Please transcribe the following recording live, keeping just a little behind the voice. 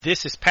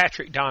This is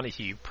Patrick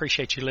Donahue.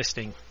 Appreciate you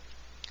listening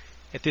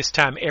at this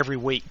time every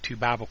week to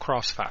Bible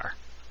Crossfire.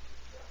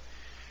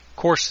 Of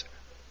course,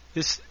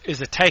 this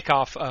is a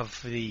takeoff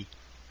of the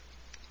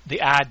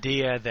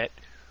idea that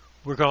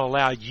we're going to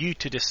allow you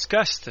to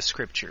discuss the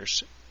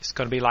Scriptures. It's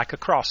going to be like a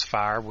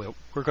crossfire. We're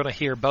going to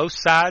hear both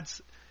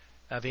sides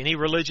of any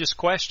religious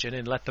question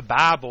and let the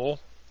Bible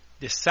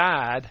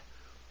decide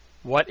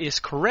what is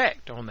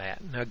correct on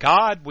that. Now,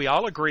 God, we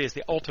all agree, is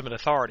the ultimate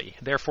authority.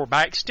 Therefore,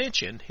 by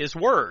extension, His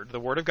Word, the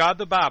Word of God,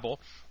 the Bible,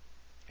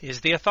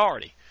 is the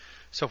authority.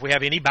 So if we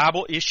have any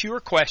Bible issue or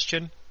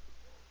question,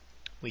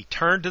 we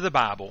turn to the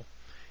Bible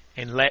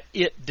and let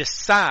it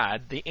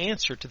decide the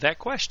answer to that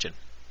question.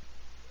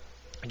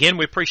 Again,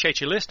 we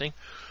appreciate you listening.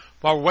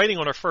 While we're waiting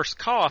on our first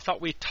call, I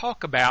thought we'd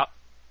talk about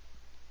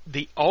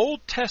the Old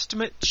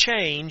Testament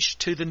change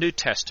to the New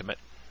Testament.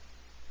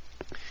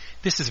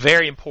 This is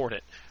very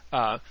important.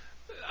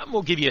 I'm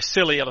going to give you a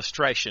silly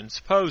illustration.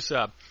 Suppose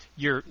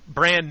you're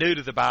brand new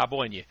to the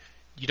Bible and you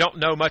don't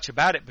know much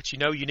about it, but you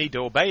know you need to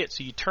obey it.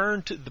 So you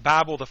turn to the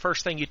Bible. The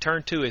first thing you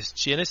turn to is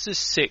Genesis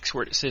 6,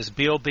 where it says,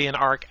 "Build thee an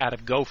ark out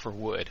of gopher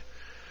wood."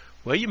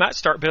 Well, you might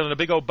start building a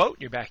big old boat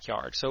in your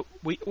backyard. So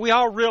we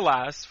all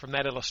realize from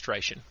that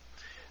illustration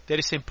that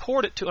it's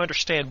important to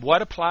understand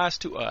what applies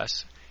to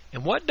us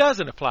and what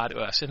doesn't apply to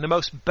us. And the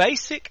most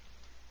basic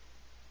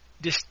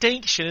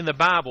distinction in the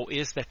Bible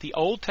is that the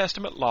Old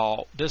Testament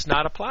law does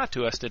not apply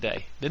to us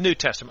today. The New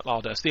Testament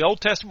law does. The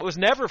Old Testament was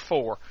never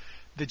for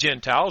the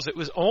Gentiles. It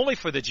was only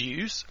for the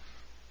Jews.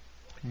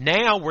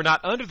 Now we're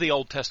not under the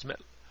Old Testament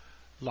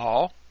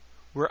law.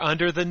 We're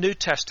under the New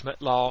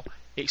Testament law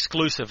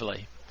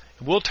exclusively.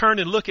 And we'll turn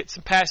and look at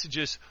some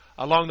passages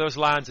along those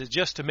lines in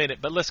just a minute,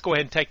 but let's go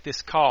ahead and take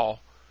this call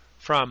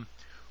from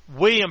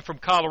William from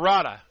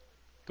Colorado.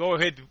 Go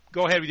ahead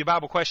with your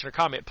Bible question or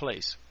comment,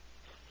 please.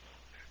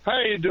 How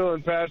you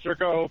doing,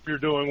 Patrick? I hope you're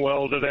doing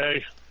well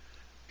today.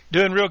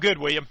 Doing real good,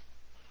 William.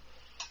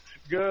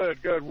 Good.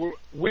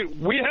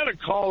 We had a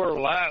caller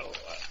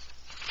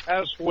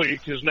last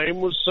week. His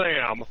name was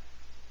Sam,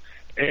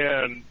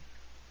 and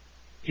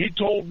he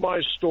told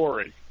my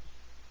story.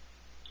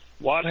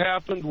 What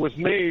happened with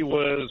me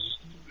was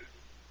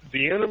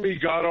the enemy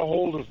got a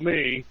hold of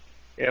me,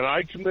 and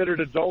I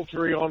committed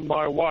adultery on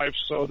my wife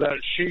so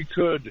that she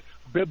could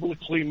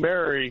biblically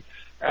marry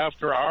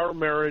after our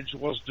marriage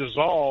was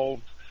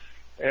dissolved.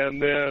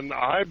 And then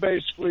I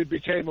basically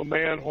became a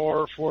man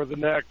whore for the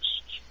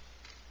next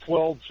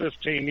 12,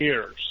 15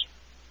 years.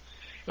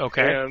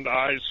 Okay. And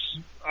I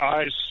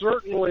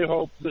certainly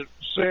hope that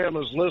Sam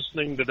is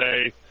listening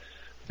today,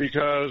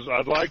 because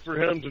I'd like for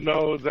him to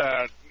know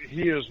that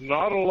he is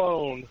not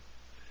alone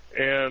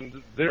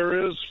and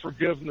there is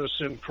forgiveness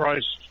in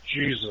Christ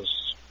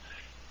Jesus.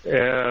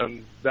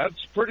 And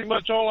that's pretty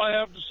much all I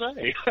have to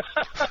say.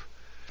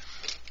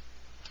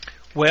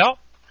 Well,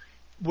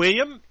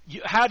 William,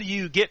 how do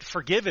you get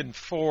forgiven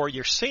for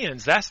your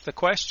sins? That's the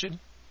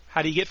question.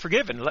 How do you get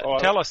forgiven?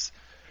 Tell us.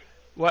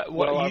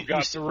 I've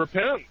got to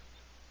repent.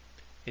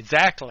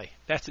 Exactly.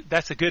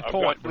 That's a good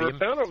point, I've got to William.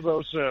 repent of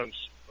those sins.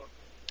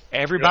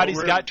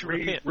 Everybody's got to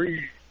repent.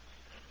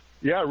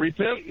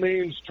 Repent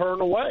means turn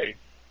away.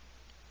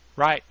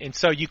 Right. And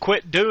so you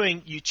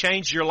you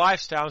changed your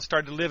lifestyle and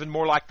started living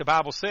more like the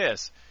Bible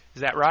says.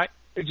 Is that right?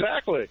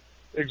 Exactly.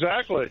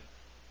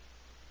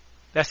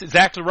 That's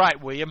exactly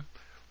right, William.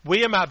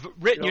 William, I've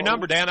written your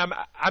number down.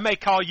 I may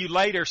call you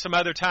later some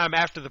other time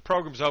after the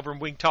program's over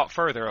and we can talk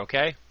further,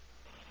 okay?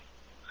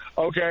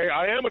 Okay,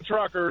 I am a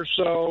trucker,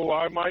 so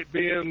I might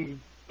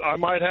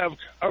have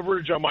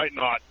coverage, I might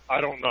not.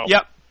 I don't know.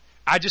 Yep.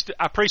 I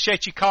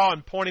appreciate you calling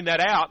and pointing that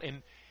out.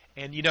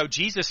 And you know,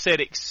 Jesus said,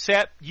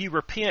 except you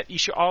repent, you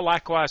shall all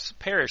likewise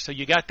perish. So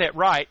you got that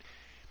right.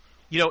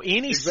 You know,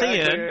 any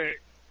sin.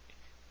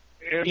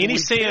 And we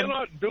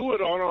cannot do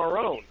it on our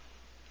own.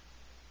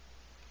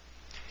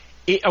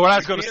 What I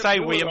was going to say,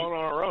 William, on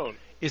our own.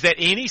 Is that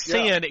any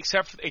sin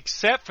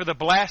except for the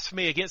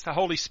blasphemy against the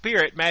Holy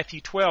Spirit,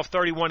 Matthew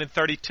 12:31 and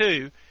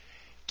 32,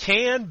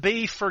 can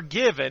be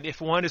forgiven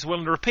if one is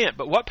willing to repent.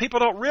 But what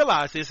people don't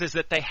realize is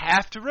that they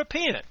have to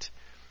repent.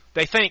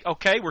 They think,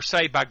 okay, we're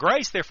saved by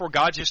grace, therefore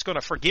God's just going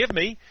to forgive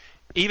me,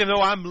 even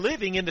though I'm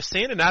living in the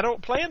sin and I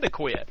don't plan to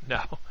quit.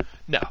 No,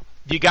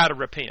 you got to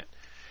repent.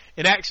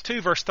 In Acts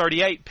 2, verse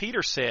 38,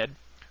 Peter said,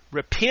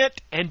 "Repent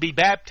and be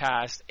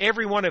baptized,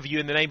 every one of you,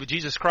 in the name of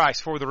Jesus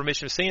Christ for the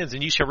remission of sins,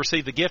 and you shall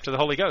receive the gift of the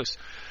Holy Ghost."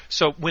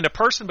 So when a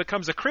person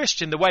becomes a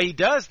Christian, the way he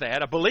does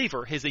that, a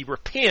believer, is he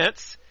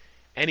repents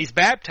and he's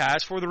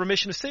baptized for the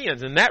remission of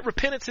sins. And that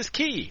repentance is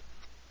key.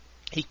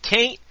 He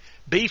can't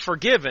be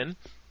forgiven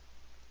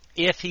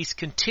if he's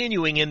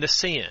continuing in the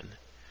sin.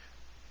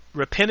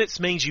 Repentance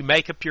means you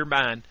make up your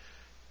mind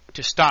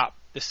to stop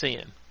the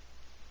sin.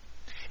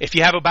 If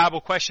you have a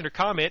Bible question or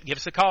comment, give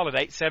us a call at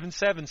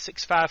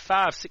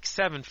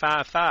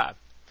 877-655-6755.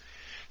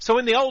 So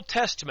in the Old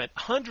Testament,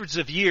 hundreds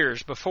of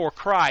years before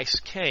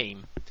Christ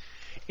came,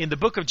 in the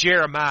book of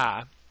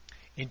Jeremiah,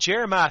 in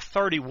Jeremiah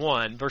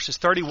 31, verses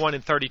 31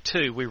 and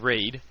 32, we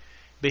read,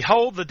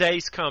 Behold, the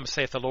days come,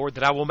 saith the Lord,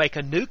 that I will make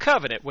a new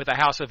covenant with the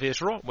house of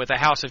Israel, with the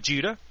house of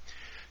Judah,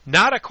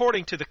 not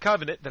according to the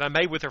covenant that I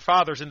made with their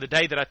fathers in the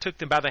day that I took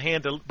them by the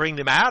hand to bring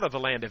them out of the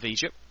land of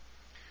Egypt,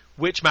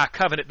 which my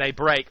covenant they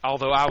break,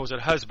 although I was a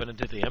husband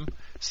unto them,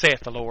 saith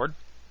the Lord.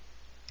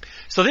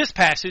 So this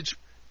passage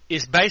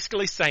is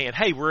basically saying,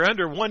 hey, we're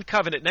under one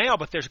covenant now,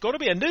 but there's going to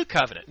be a new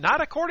covenant,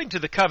 not according to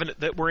the covenant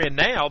that we're in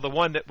now, the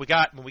one that we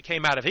got when we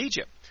came out of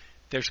Egypt.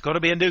 There's going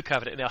to be a new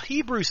covenant. Now,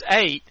 Hebrews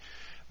 8,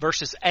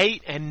 verses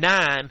 8 and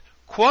 9,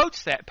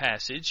 quotes that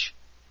passage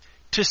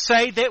to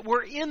say that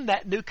we're in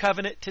that new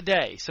covenant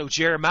today. So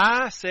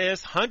Jeremiah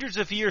says hundreds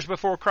of years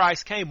before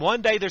Christ came,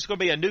 one day there's going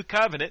to be a new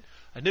covenant,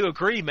 a new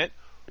agreement,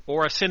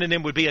 or a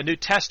synonym would be a New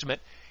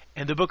Testament.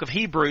 And the book of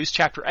Hebrews,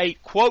 chapter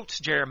 8, quotes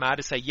Jeremiah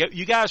to say,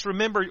 you guys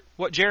remember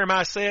what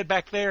Jeremiah said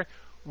back there?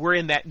 We're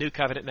in that new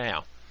covenant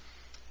now.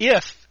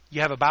 If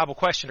you have a Bible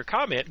question or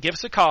comment, give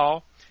us a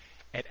call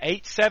at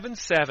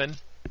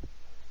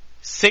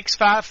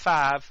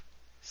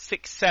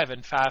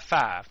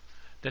 877-655-6755.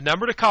 The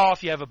number to call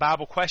if you have a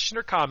Bible question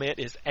or comment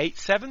is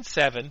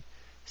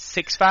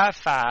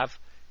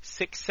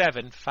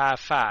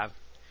 877-655-6755.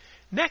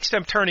 Next,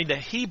 I'm turning to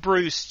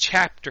Hebrews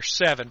chapter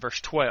 7, verse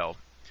 12.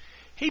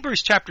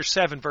 Hebrews chapter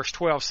 7, verse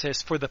 12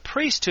 says, For the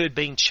priesthood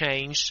being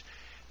changed,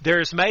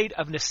 there is made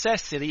of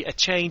necessity a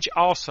change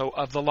also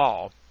of the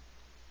law.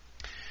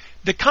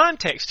 The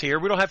context here,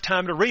 we don't have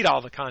time to read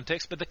all the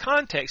context, but the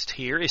context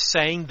here is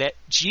saying that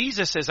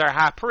Jesus is our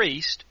high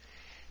priest,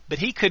 but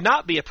he could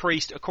not be a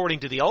priest according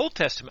to the Old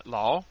Testament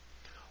law.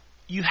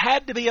 You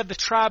had to be of the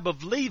tribe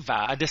of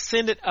Levi, a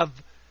descendant of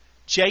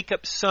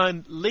Jacob's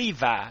son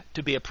Levi,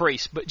 to be a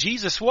priest. But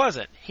Jesus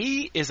wasn't.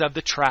 He is of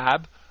the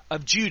tribe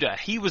of Judah.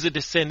 He was a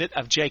descendant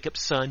of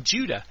Jacob's son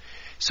Judah.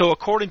 So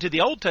according to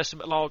the Old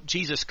Testament law,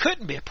 Jesus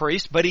couldn't be a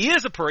priest, but he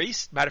is a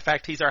priest. Matter of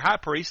fact, he's our high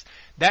priest.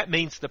 That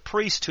means the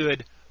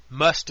priesthood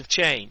must have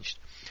changed.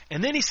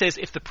 And then he says,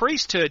 if the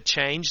priesthood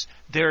changed,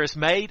 there is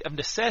made of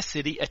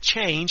necessity a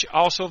change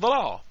also of the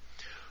law.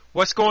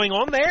 What's going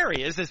on there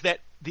is that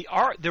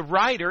the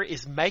writer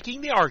is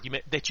making the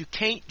argument that you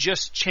can't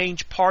just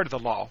change part of the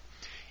law.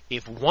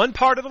 If one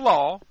part of the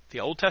law,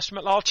 the Old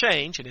Testament law,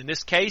 changed, and in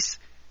this case,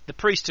 the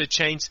priesthood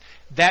changed,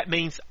 that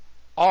means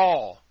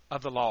all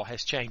of the law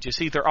has changed.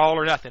 It's either all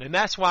or nothing. And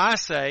that's why I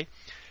say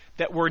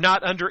that we're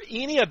not under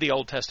any of the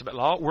Old Testament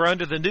law. We're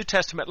under the New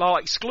Testament law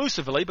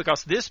exclusively,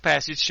 because this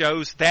passage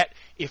shows that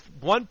if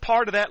one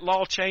part of that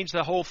law changed,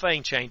 the whole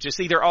thing changed. It's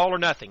either all or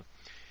nothing.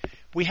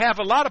 We have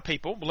a lot of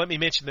people, let me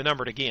mention the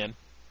number again.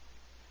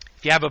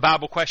 If you have a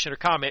Bible question or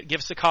comment, give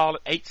us a call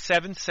at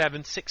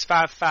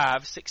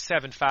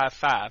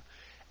 877-655-6755.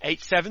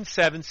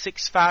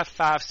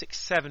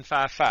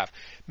 877-655-6755.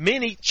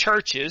 Many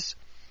churches,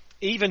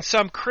 even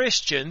some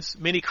Christians,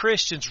 many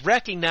Christians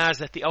recognize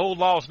that the old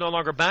law is no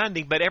longer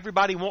binding, but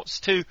everybody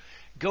wants to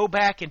go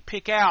back and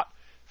pick out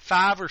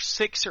 5 or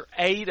 6 or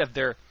 8 of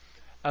their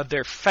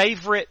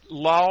favorite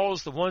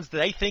laws, the ones that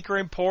they think are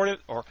important,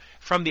 or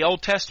from the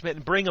Old Testament,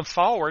 and bring them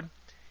forward.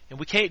 And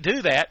we can't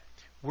do that.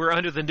 We're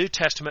under the New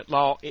Testament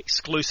law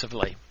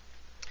exclusively.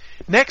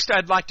 Next,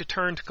 I'd like to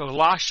turn to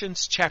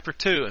Colossians chapter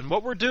 2. And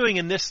what we're doing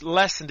in this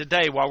lesson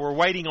today, while we're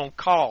waiting on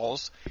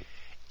calls,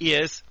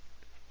 is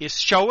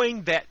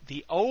showing that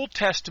the Old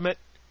Testament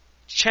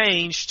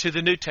changed to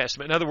the New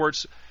Testament. In other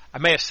words, I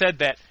may have said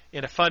that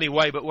in a funny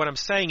way, but what I'm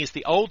saying is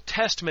the Old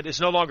Testament is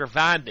no longer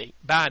binding.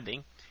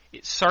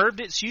 It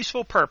served its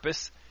useful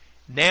purpose.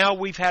 Now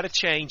we've had a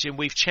change, and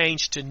we've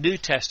changed to New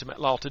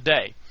Testament law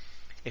today.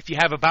 If you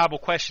have a Bible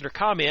question or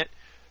comment,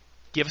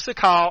 give us a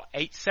call,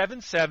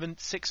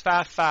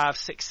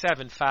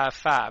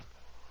 877-655-6755.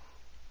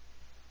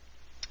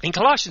 In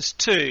Colossians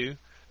 2,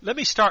 let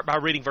me start by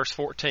reading verse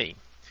 14.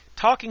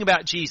 Talking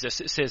about Jesus,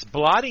 it says,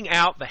 blotting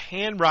out the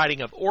handwriting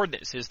of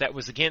ordinances that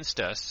was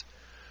against us,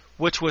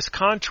 which was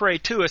contrary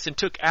to us, and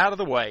took out of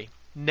the way,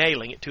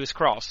 nailing it to his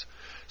cross.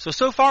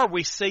 So far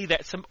we see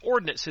that some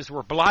ordinances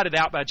were blotted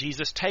out by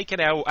Jesus, taken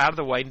out of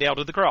the way, nailed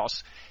to the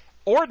cross.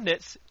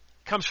 Ordinance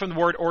comes from the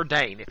word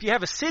ordain. If you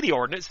have a city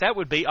ordinance, that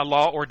would be a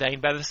law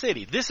ordained by the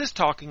city. This is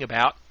talking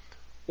about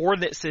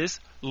ordinances,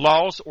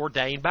 laws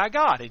ordained by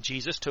God. And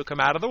Jesus took them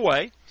out of the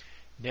way,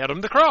 nailed them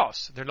to the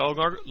cross. They're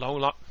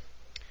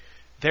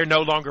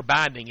no longer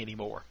binding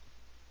anymore.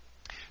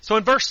 So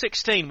in verse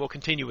 16, we'll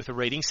continue with the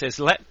reading. It says,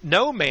 let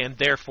no man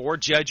therefore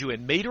judge you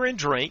in meat or in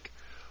drink,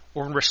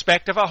 or in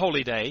respect of a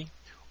holy day,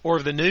 or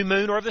of the new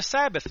moon, or of the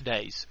Sabbath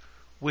days,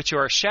 which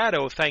are a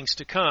shadow of things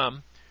to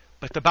come,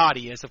 but the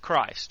body is of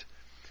Christ.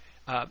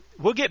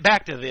 We'll get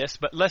back to this,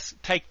 but let's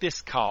take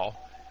this call.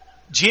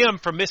 Jim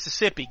from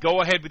Mississippi, go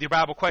ahead with your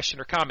Bible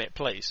question or comment,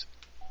 please.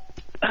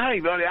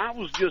 Hey, buddy, I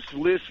was just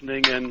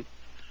listening, and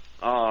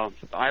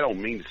I don't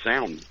mean to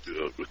sound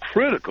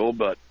critical,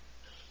 but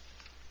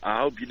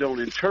I hope you don't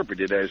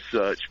interpret it as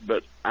such.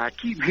 But I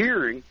keep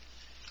hearing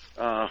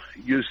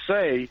you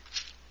say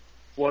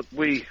what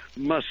we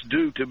must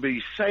do to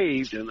be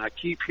saved, and I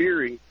keep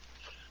hearing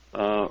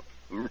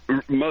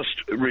must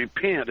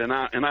repent, and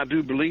I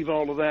do believe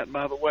all of that,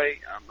 by the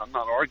way. I'm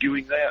not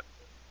arguing that.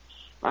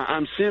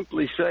 I'm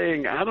simply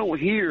saying I don't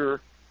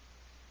hear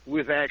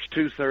with Acts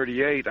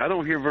 2:38. I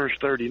don't hear verse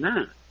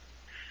 39.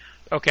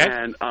 Okay.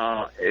 And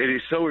it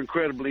is so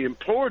incredibly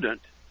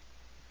important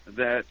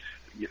that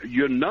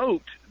you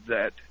note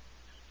that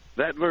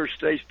verse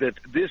states that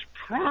this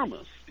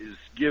promise is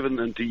given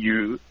unto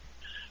you,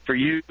 for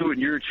you and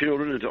your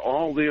children, and to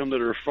all them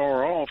that are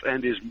far off,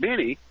 and as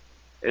many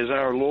as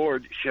our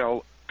Lord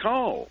shall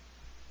call.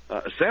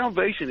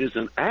 Salvation is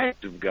an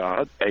act of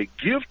God, a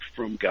gift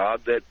from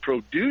God that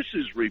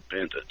produces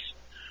repentance.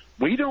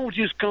 We don't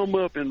just come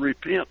up and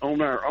repent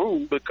on our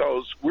own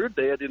because we're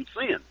dead in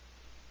sin.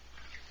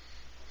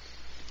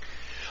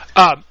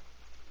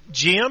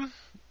 Jim,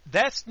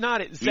 that's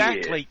not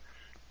exactly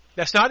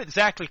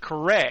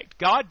correct.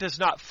 God does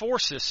not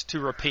force us to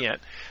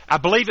repent. I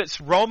believe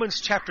it's Romans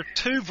chapter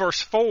 2,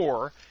 verse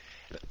 4.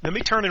 Let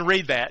me turn and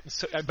read that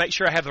so make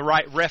sure I have the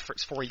right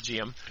reference for you,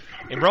 Jim.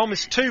 In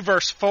Romans 2,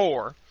 verse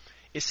 4,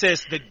 it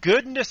says, "The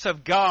goodness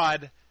of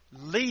God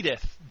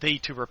leadeth thee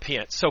to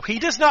repent." So He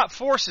does not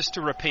force us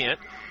to repent.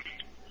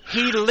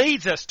 He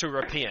leads us to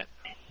repent.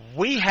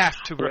 We have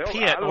to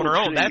repent on our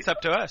own. That's up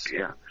to us.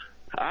 Yeah.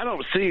 I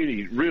don't see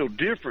any real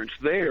difference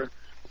there.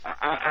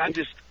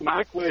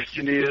 My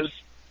question is,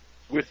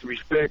 with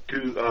respect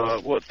to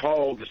what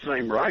Paul, the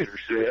same writer,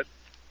 said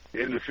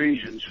in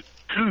Ephesians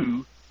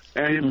 2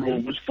 and in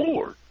Romans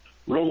 4.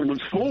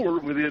 Romans 4,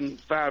 within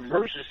 5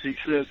 verses, he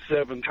says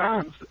 7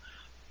 times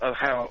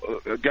how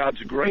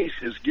God's grace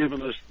has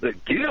given us the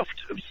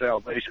gift of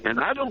salvation. And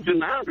I don't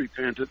deny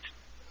repentance.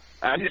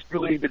 I just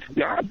believe it's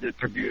God that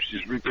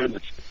produces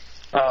repentance.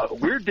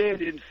 We're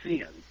dead in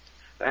sin.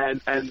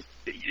 And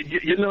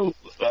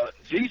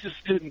Jesus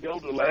didn't go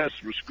to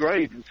Lazarus'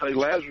 grave and say,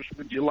 "Lazarus,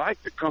 would you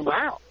like to come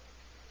out?"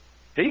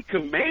 He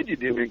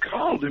commanded him and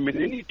called him, and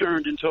then he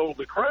turned and told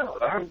the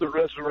crowd, "I'm the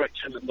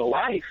resurrection and the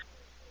life.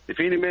 If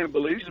any man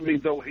believes in me,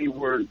 though he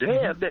were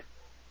dead,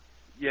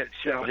 yet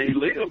shall he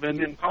live." And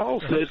then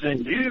Paul says,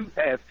 "And you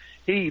hath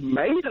he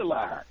made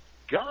alive."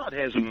 God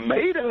has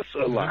made us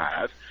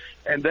alive,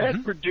 and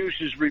that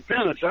produces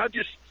repentance.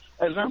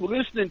 As I'm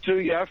listening to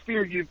you, I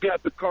fear you've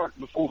got the cart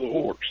before the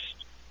horse.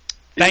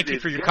 Thank you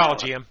for your call,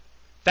 Jim.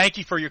 Thank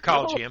you for your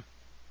call, Jim.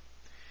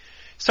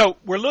 So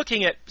we're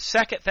looking at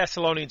 2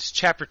 Thessalonians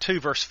chapter 2,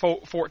 verse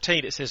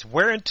 14. It says,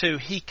 "Whereunto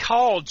He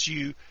called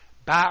you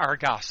by our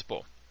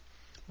gospel."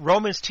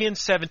 Romans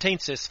 10:17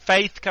 says,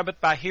 "Faith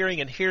cometh by hearing,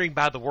 and hearing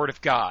by the word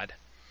of God."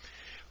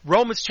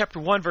 Romans chapter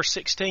 1, verse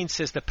 16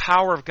 says, "The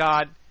power of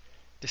God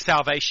to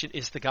salvation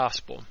is the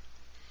gospel."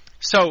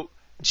 So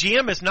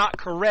Jim is not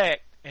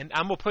correct, and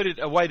I'm going to put it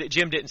a way that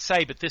Jim didn't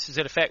say, but this is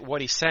in effect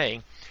what he's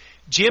saying.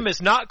 Jim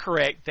is not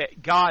correct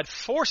that God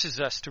forces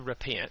us to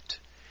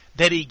repent,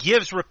 that He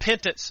gives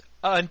repentance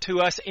unto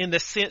us in the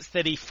sense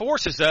that He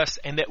forces us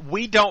and that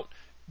we don't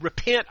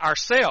repent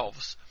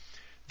ourselves.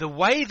 The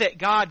way that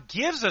God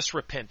gives us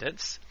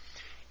repentance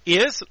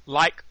is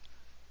like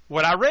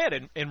what I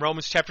read in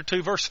Romans chapter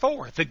 2, verse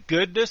 4. The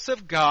goodness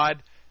of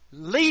God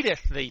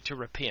leadeth thee to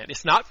repent.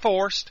 It's not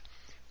forced.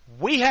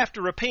 We have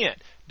to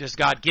repent. Does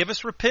God give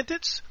us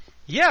repentance?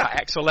 Yeah,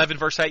 Acts 11,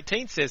 verse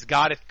 18 says,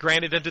 "God hath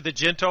granted unto the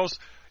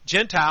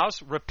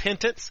Gentiles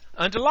repentance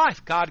unto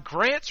life." God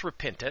grants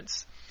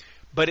repentance,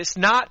 but it's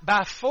not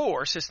by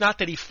force. It's not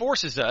that He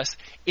forces us.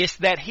 It's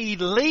that He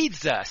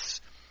leads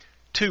us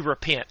to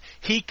repent.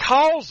 He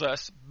calls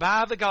us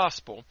by the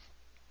gospel.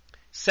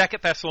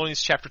 2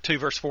 Thessalonians chapter 2,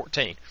 verse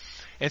 14.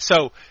 And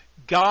so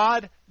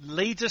God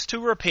leads us to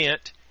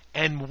repent,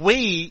 and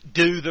we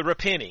do the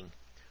repenting.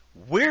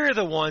 We're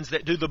the ones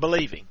that do the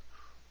believing.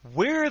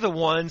 We're the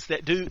ones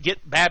that do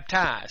get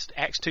baptized.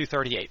 Acts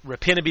 2:38.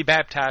 Repent and be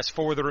baptized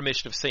for the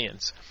remission of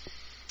sins.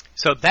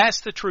 So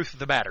that's the truth of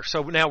the matter.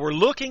 So now we're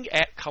looking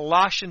at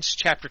Colossians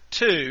chapter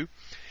 2,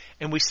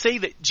 and we see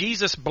that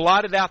Jesus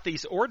blotted out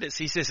these ordinances.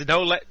 He says,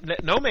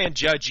 let no man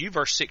judge you,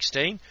 verse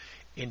 16,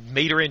 in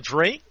meat or in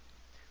drink,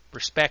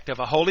 respect of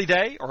a holy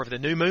day, or of the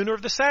new moon, or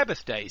of the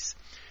Sabbath days.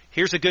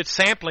 Here's a good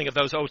sampling of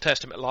those Old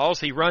Testament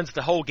laws. He runs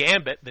the whole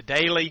gambit, the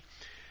daily,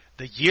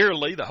 the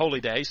yearly, the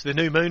holy days. The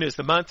new moon is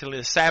the monthly.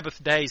 The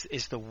Sabbath days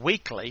is the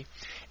weekly.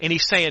 And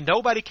he's saying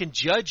nobody can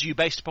judge you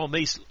based upon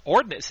these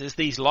ordinances,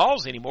 these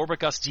laws anymore,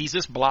 because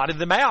Jesus blotted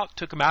them out,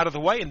 took them out of the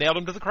way, and nailed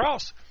them to the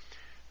cross.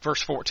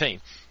 Verse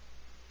 14.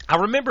 I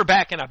remember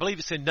back, and I believe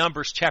it's in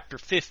Numbers chapter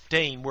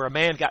 15, where a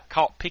man got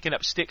caught picking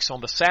up sticks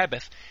on the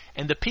Sabbath,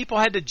 and the people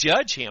had to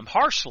judge him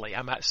harshly,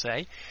 I might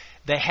say.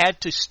 They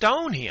had to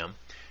stone him.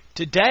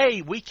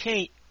 Today, we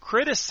can't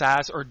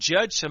criticize or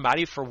judge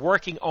somebody for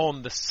working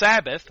on the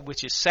Sabbath,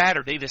 which is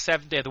Saturday, the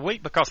seventh day of the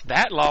week, because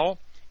that law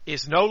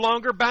is no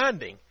longer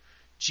binding.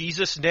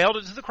 Jesus nailed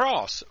it to the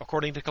cross,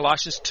 according to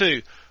Colossians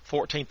 2,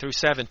 14 through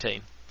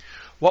 17.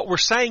 What we're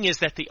saying is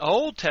that the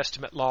Old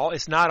Testament law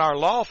is not our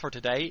law for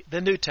today.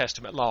 The New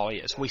Testament law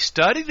is. We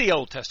study the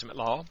Old Testament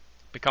law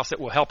because it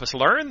will help us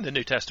learn the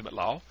New Testament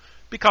law,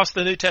 because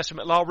the New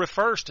Testament law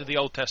refers to the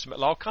Old Testament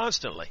law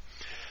constantly.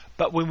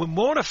 But when we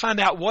want to find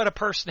out what a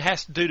person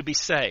has to do to be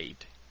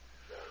saved,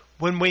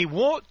 when we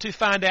want to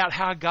find out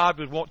how God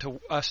would want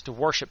us to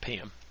worship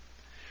Him,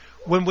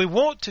 When we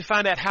want to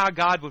find out how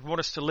God would want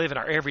us to live in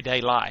our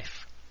everyday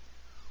life,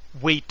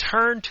 we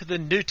turn to the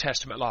New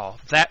Testament law.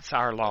 That's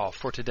our law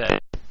for today.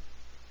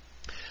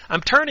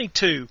 I'm turning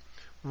to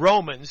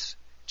Romans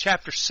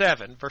chapter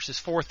 7, verses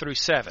 4 through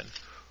 7.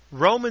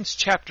 Romans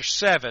chapter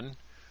 7,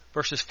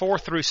 verses 4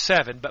 through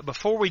 7. But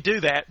before we do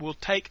that, we'll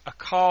take a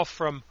call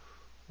from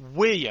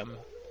William,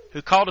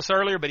 who called us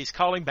earlier, but he's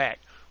calling back.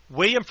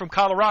 William from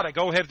Colorado,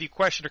 go ahead with your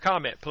question or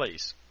comment,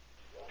 please.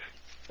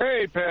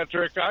 Hey,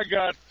 Patrick, I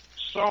got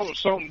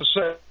something to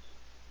say.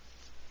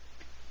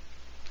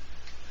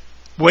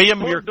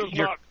 William, am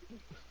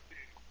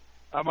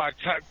I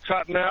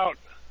cutting out?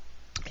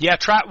 Yeah,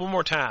 try it one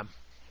more time.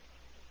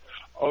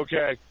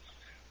 Okay.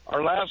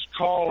 Our last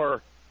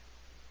caller,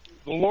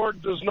 the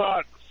Lord does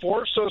not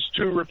force us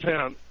to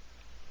repent,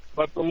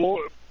 but the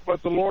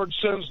Lord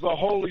sends the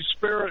Holy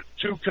Spirit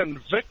to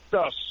convict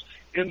us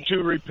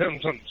into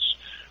repentance.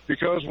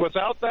 Because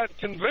without that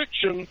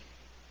conviction,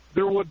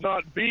 there would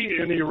not be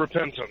any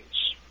repentance.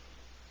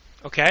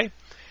 Okay.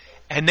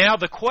 And now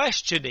the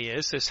question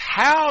is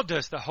how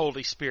does the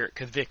Holy Spirit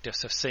convict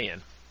us of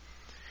sin?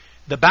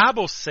 The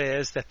Bible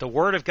says that the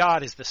Word of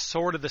God is the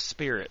sword of the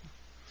Spirit.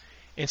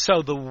 And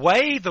so the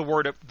way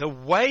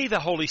the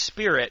Holy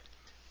Spirit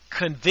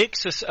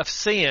convicts us of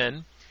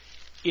sin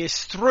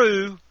is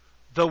through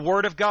the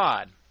Word of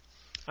God.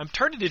 I'm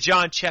turning to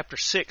John chapter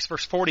 6,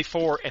 verse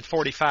 44 and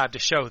 45 to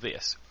show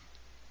this.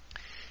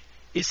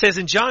 It says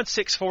in John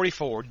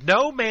 6:44,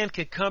 "No man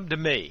can come to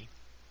me,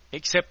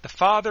 except the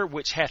Father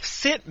which hath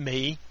sent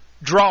me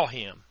draw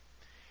him,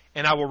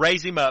 and I will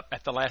raise him up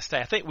at the last day."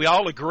 I think we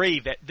all agree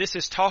that this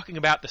is talking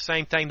about the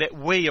same thing that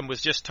William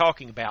was just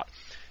talking about.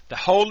 The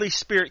Holy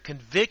Spirit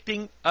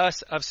convicting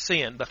us of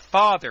sin. The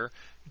Father,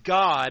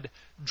 God,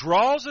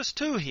 draws us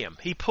to Him.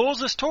 He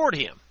pulls us toward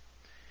Him.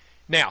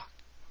 Now,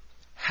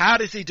 how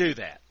does He do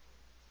that?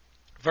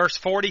 Verse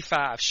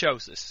 45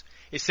 shows us.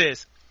 It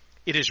says,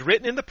 "It is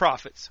written in the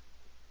prophets,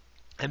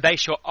 and they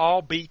shall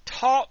all be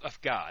taught of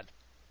God.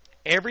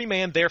 Every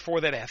man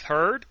therefore that hath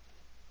heard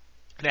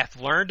and hath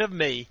learned of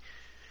me,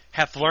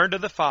 hath learned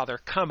of the Father,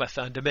 cometh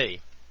unto me."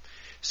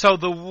 So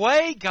the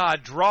way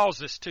God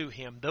draws us to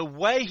Him, the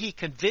way He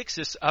convicts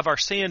us of our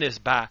sin is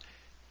by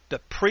the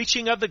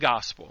preaching of the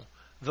gospel,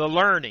 the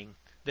learning,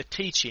 the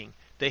teaching,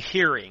 the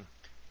hearing.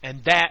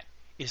 And that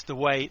is the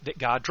way that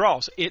God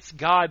draws. It's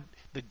God,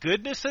 the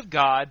goodness of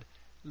God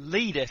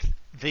leadeth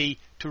thee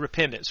to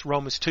repentance.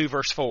 Romans 2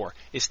 verse 4.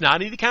 It's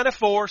not any kind of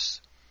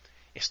force.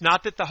 It's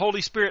not that the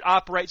Holy Spirit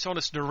operates on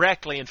us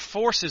directly and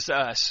forces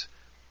us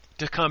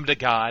to come to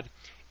God.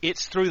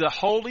 It's through the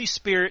Holy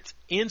Spirit's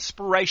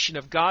inspiration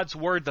of God's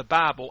Word, the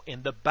Bible,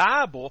 and the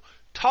Bible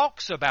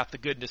talks about the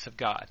goodness of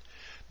God.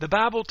 The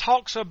Bible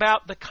talks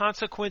about the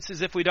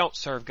consequences if we don't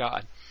serve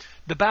God.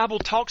 The Bible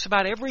talks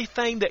about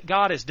everything that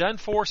God has done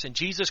for us and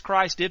Jesus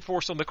Christ did for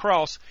us on the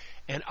cross,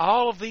 and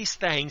all of these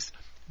things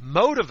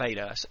motivate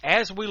us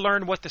as we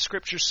learn what the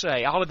Scriptures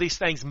say. All of these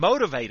things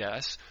motivate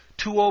us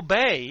to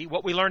obey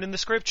what we learn in the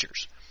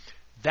Scriptures.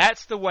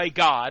 That's the way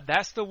God,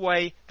 that's the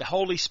way the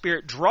Holy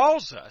Spirit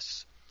draws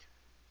us,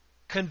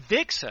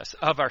 convicts us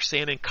of our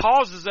sin, and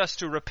causes us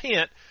to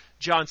repent.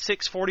 John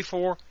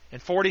 6:44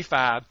 and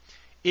 45.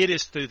 It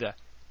is through the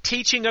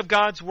teaching of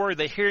God's Word,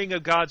 the hearing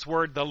of God's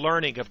Word, the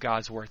learning of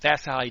God's Word.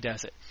 That's how He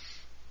does it.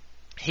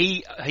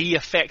 He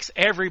affects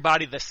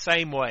everybody the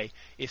same way.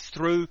 It's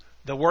through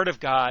the Word of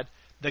God,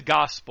 the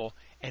gospel,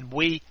 and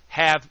we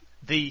have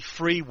the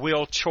free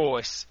will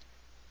choice.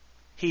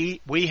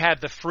 We have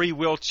the free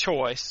will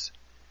choice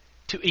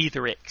to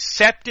either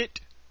accept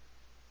it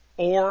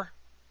or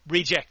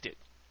reject it.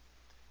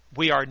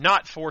 We are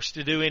not forced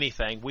to do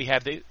anything. We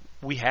have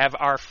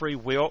our free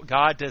will.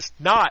 God does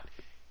not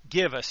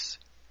give us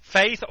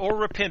faith or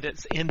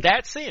repentance in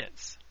that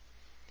sense.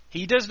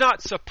 He does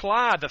not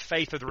supply the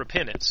faith or the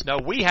repentance. No,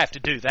 we have to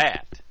do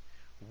that.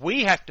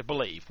 We have to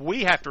believe.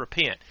 We have to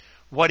repent.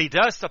 What He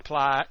does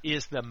supply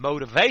is the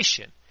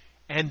motivation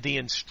and the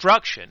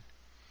instruction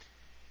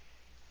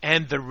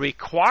and the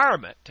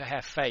requirement to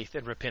have faith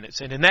and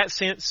repentance. And in that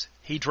sense,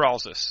 He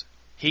draws us.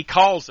 He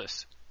calls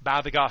us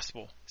by the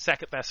gospel.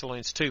 2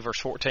 Thessalonians 2, verse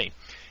 14.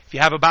 If you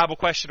have a Bible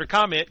question or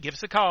comment, give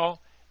us a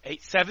call,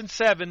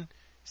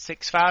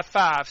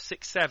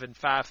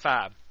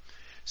 877-655-6755.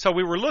 So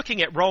we were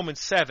looking at Romans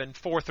 7,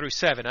 4 through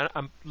 7.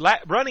 I'm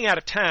running out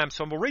of time,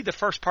 so I'm going to read the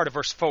first part of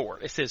verse 4.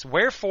 It says,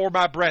 "Wherefore,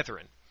 my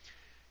brethren,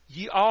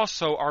 ye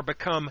also are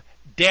become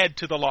dead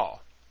to the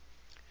law."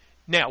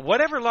 Now,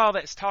 whatever law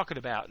that's talking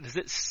about, does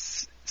it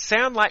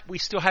sound like we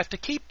still have to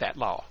keep that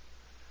law?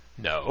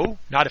 No,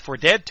 not if we're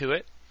dead to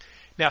it.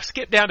 Now,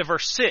 skip down to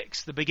verse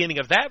 6, the beginning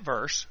of that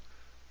verse.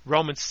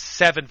 Romans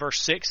 7,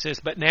 verse 6 says,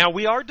 "But now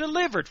we are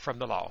delivered from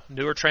the law."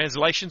 Newer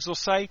translations will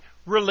say,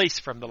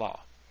 released from the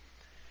law.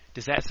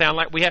 Does that sound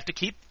like we have to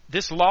keep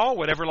this law,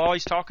 whatever law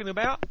he's talking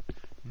about?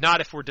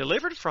 Not if we're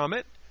delivered from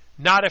it.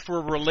 Not if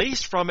we're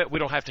released from it, we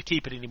don't have to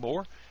keep it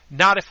anymore.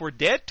 Not if we're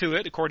dead to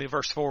it, according to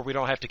verse 4, we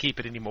don't have to keep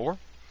it anymore.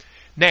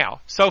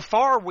 Now, so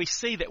far we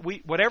see that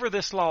whatever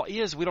this law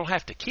is, we don't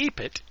have to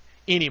keep it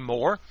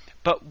anymore.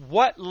 But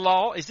what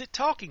law is it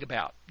talking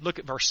about? Look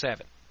at verse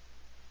 7.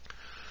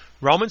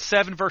 Romans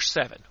 7, verse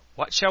 7.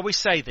 What shall we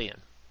say then?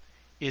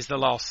 Is the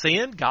law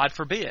sin? God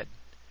forbid.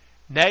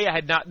 Nay, I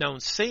had not known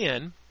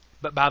sin,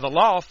 but by the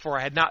law, for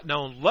I had not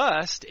known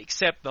lust,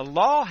 except the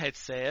law had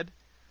said,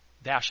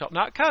 thou shalt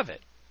not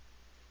covet.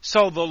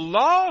 So the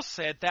law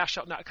said, thou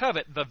shalt not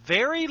covet. The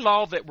very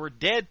law that we're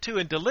dead to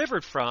and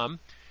delivered from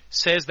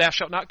says, thou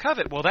shalt not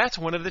covet. Well, that's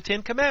one of the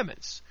 10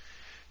 Commandments.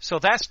 So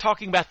that's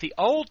talking about the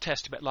Old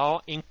Testament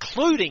law,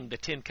 including the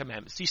 10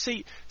 Commandments. You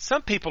see,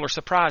 some people are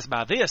surprised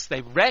by this.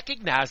 They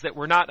recognize that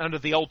we're not under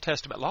the Old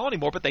Testament law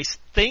anymore, but they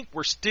think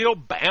we're still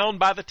bound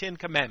by the 10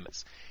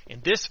 Commandments.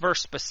 And this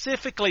verse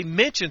specifically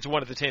mentions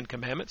one of the 10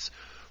 Commandments.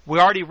 We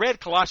already read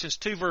Colossians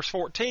 2, verse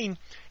 14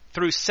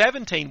 through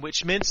 17,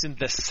 which mentioned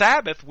the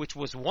Sabbath, which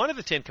was one of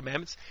the 10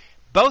 Commandments.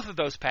 Both of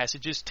those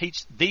passages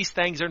teach these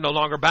things are no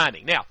longer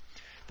binding. Now,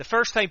 the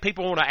first thing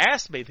people want to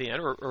ask me then,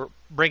 or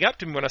bring up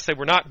to me when I say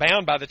we're not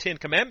bound by the 10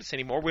 Commandments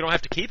anymore, we don't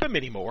have to keep them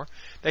anymore,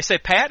 they say,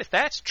 Pat, if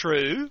that's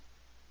true,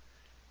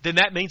 then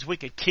that means we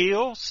could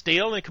kill,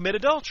 steal, and commit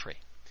adultery.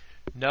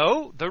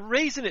 No, the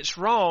reason it's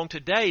wrong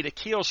today to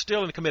kill,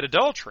 steal, and commit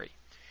adultery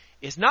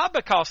is not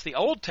because the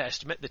Old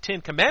Testament, the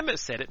 10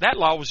 Commandments said it. That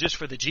law was just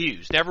for the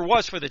Jews, never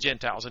was for the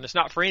Gentiles, and it's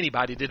not for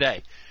anybody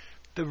today.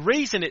 The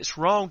reason it's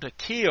wrong to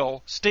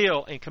kill,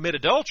 steal, and commit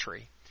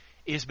adultery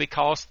is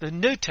because the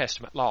New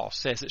Testament law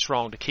says it's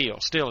wrong to kill,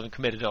 steal, and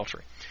commit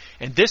adultery.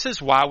 And this is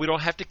why we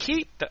don't have to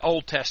keep the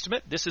Old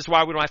Testament. This is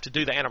why we don't have to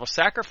do the animal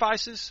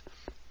sacrifices.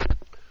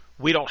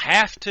 We don't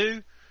have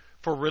to,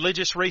 for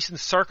religious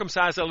reasons,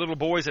 circumcise our little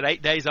boys at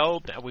 8 days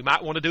old. Now, we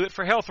might want to do it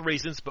for health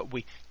reasons, but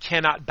we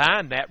cannot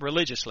bind that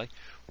religiously.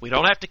 We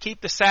don't have to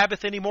keep the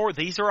Sabbath anymore.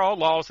 These are all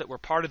laws that were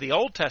part of the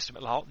Old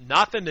Testament law,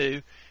 not the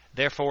New.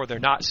 Therefore, they're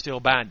not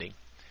still binding.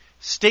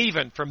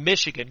 Stephen from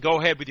Michigan,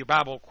 go ahead with your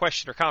Bible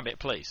question or comment,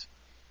 please.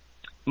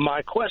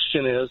 My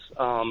question is,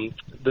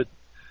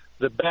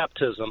 the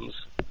baptisms,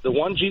 the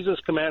one Jesus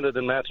commanded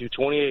in Matthew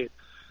 28:19,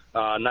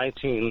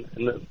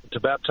 to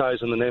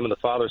baptize in the name of the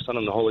Father, Son,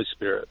 and the Holy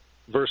Spirit,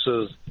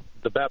 versus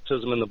the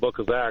baptism in the book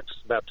of Acts,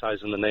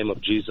 baptize in the name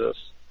of Jesus.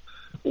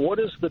 What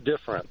is the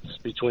difference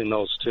between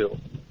those two?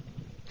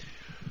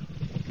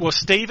 Well,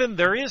 Stephen,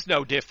 there is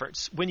no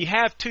difference. When you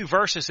have two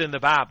verses in the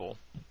Bible,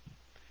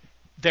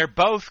 they're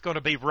both going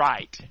to be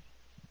right.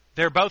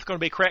 They're both going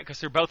to be correct because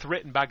they're both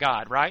written by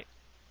God, right?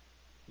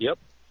 Yep.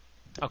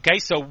 Okay,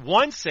 so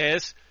one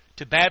says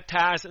to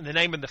baptize in the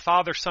name of the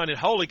Father, Son, and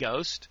Holy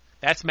Ghost.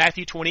 That's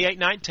Matthew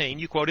 28:19.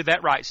 You quoted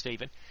that right,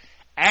 Stephen.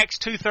 Acts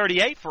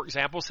 2:38, for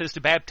example, says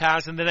to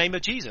baptize in the name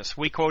of Jesus.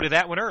 We quoted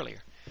that one earlier.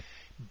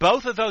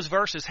 Both of those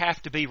verses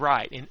have to be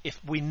right. And if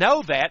we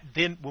know that,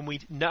 then when we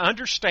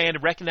understand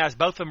and recognize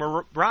both of them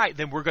are right,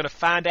 then we're going to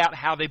find out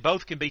how they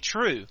both can be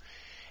true.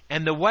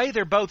 And the way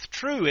they're both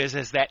true is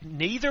that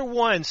neither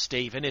one,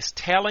 Stephen, is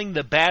telling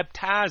the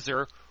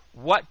baptizer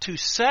what to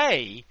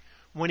say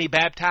when he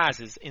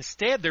baptizes.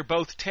 Instead, they're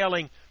both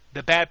telling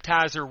the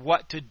baptizer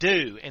what to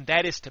do, and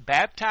that is to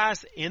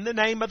baptize in the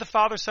name of the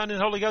Father, Son,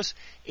 and Holy Ghost,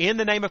 in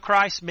the name of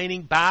Christ,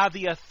 meaning by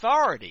the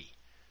authority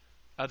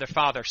of the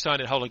Father, Son,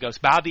 and Holy Ghost,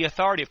 by the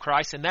authority of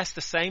Christ, and that's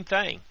the same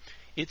thing.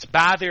 It's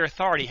by their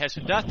authority. It has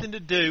nothing to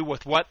do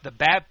with what the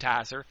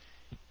baptizer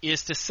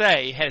is to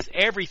say. It has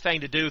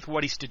everything to do with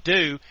what he's to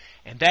do,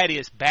 and that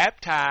is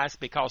baptize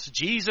because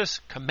Jesus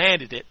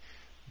commanded it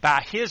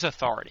by his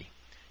authority.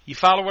 You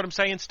follow what I'm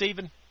saying,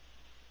 Stephen?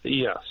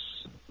 Yes.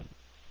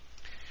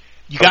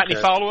 You got any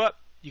follow-up?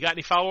 You got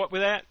any follow-up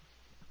with that?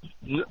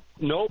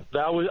 Nope.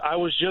 I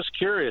was just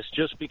curious,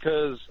 just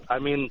because, I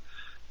mean,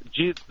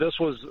 this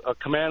was a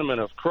commandment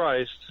of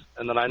Christ,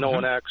 and then I know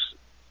in Acts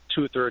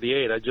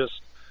 2:38,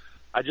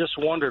 I just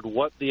wondered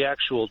what the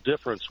actual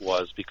difference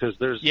was, because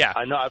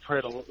I know I've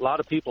heard a lot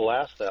of people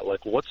ask that,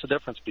 like, what's the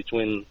difference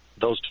between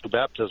those two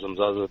baptisms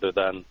other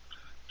than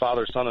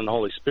Father, Son, and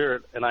Holy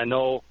Spirit? And I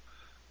know,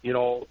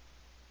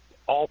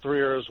 all three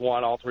are as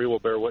one, all three will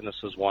bear witness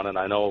as one, and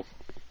I know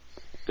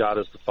God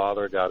is the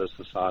Father, God is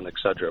the Son,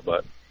 etc.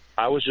 But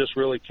I was just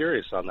really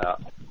curious on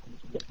that.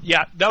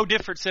 Yeah, no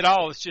difference at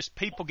all. It's just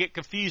people get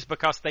confused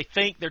because they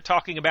think they're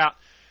talking about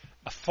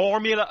a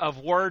formula of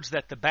words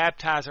that the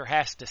baptizer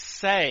has to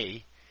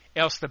say,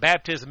 else the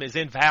baptism is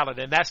invalid,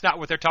 and that's not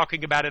what they're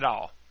talking about at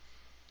all.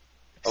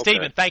 Okay.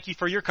 Stephen, thank you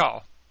for your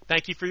call.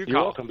 Thank you for your call.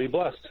 You're welcome. Be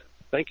blessed.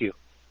 Thank you.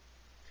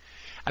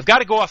 I've got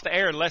to go off the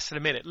air in less than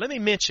a minute. Let me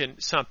mention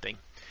something.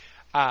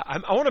 I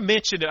want to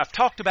mention that I've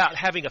talked about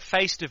having a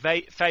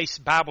face-to-face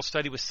Bible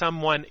study with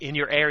someone in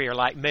your area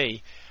like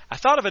me. I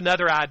thought of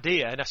another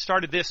idea, and I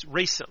started this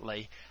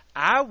recently.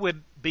 I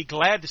would be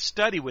glad to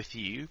study with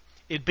you.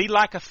 It'd be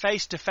like a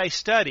face-to-face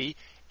study,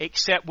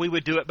 except we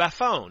would do it by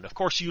phone. Of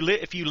course,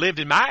 if you lived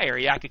in my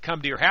area, I could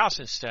come to your house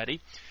and study,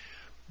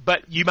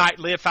 but you might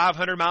live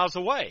 500 miles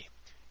away.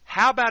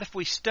 How about if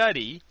we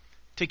study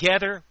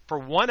together for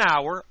 1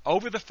 hour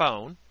over the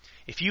phone?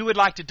 If you would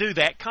like to do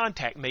that,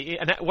 contact me.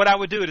 And what I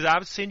would do is I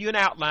would send you an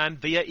outline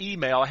via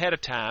email ahead of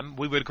time.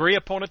 We would agree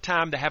upon a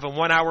time to have a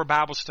 1 hour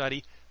Bible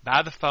study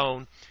by the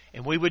phone,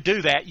 and we would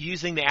do that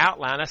using the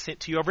outline I sent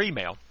to you over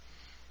email.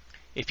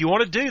 If you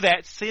want to do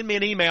that, send me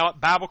an email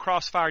at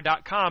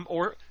BibleCrossfire.com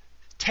or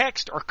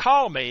text or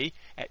call me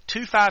at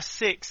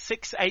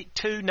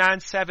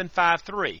 256-682-9753.